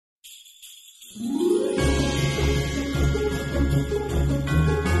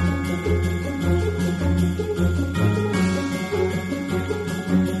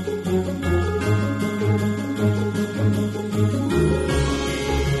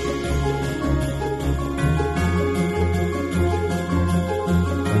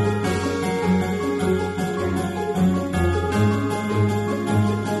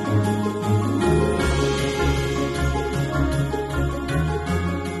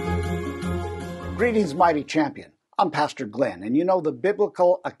Greetings, mighty champion. I'm Pastor Glenn, and you know the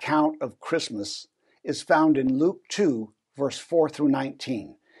biblical account of Christmas is found in Luke 2, verse 4 through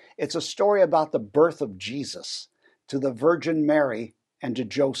 19. It's a story about the birth of Jesus to the Virgin Mary and to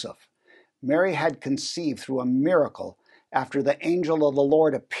Joseph. Mary had conceived through a miracle after the angel of the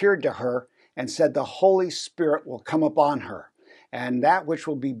Lord appeared to her and said the Holy Spirit will come upon her, and that which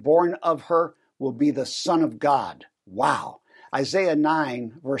will be born of her will be the Son of God. Wow. Isaiah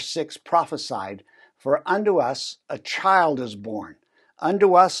 9, verse 6 prophesied, "For unto us a child is born,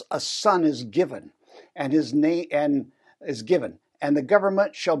 unto us a son is given, and his name and the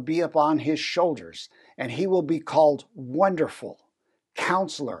government shall be upon his shoulders, and he will be called Wonderful,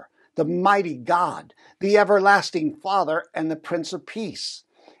 Counselor, the Mighty God, the Everlasting Father, and the Prince of Peace."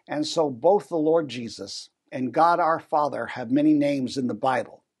 And so both the Lord Jesus and God our Father have many names in the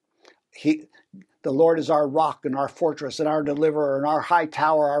Bible. The Lord is our rock and our fortress and our deliverer and our high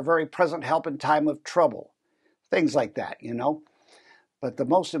tower, our very present help in time of trouble. Things like that, you know. But the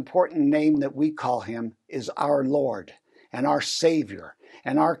most important name that we call him is our Lord and our Savior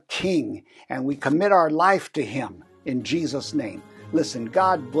and our King. And we commit our life to him in Jesus' name. Listen,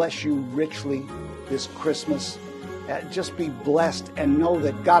 God bless you richly this Christmas. Just be blessed and know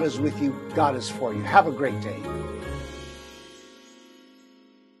that God is with you. God is for you. Have a great day.